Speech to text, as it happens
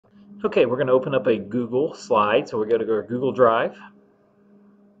Okay, we're going to open up a Google slide. So we're going to go to Google Drive.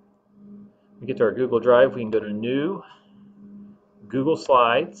 We get to our Google Drive, we can go to New, Google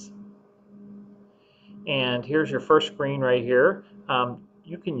Slides, and here's your first screen right here.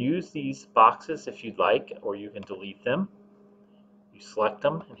 You can use these boxes if you'd like, or you can delete them. You select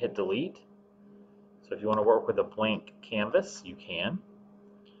them and hit delete. So if you want to work with a blank canvas, you can.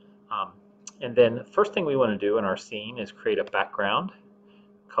 And then first thing we want to do in our scene is create a background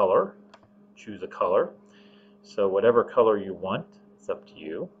color. Choose a color. So whatever color you want, it's up to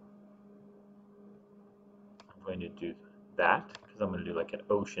you. I'm going to do that because I'm going to do like an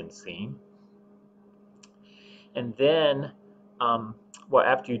ocean scene. And then, well,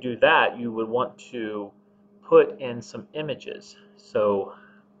 after you do that, you would want to put in some images. So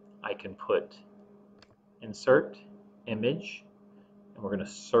I can put insert image, and we're going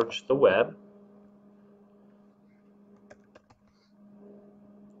to search the web.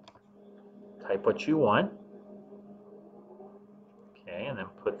 Type what you want. Okay, and then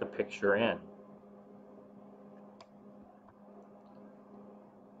put the picture in.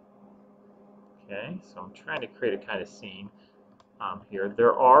 Okay, so I'm trying to create a kind of scene here.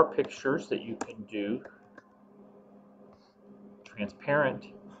 There are pictures that you can do transparent,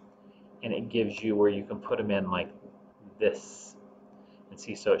 and it gives you where you can put them in like this and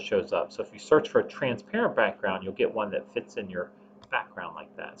see, so it shows up. So if you search for a transparent background, you'll get one that fits in your background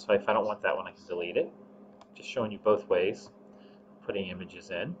like that. So if I don't want that one, I can delete it. Just showing you both ways, putting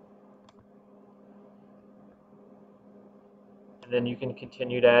images in. And then you can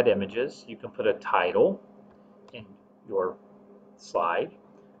continue to add images. You can put a title in your slide.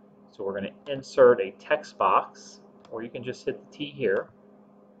 So we're going to insert a text box, or you can just hit the T here,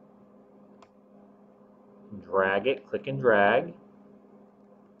 drag it, click and drag,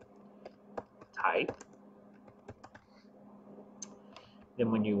 type. Then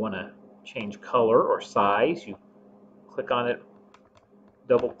when you want to change color or size, you click on it,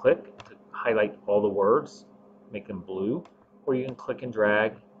 double click to highlight all the words, make them blue, or you can click and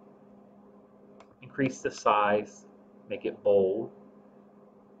drag, increase the size, make it bold,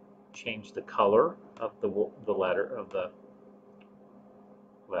 change the color of the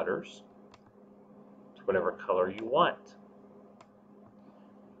letters to whatever color you want.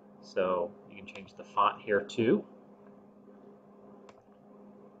 So you can change the font here too.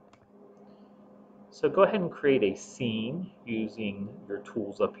 So go ahead and create a scene using your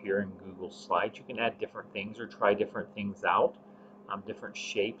tools up here in Google Slides. You can add different things or try different things out. Different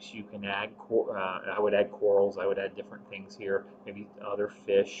shapes you can add. I would add corals. I would add different things here, maybe other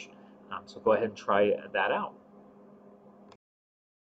fish. So go ahead and try that out.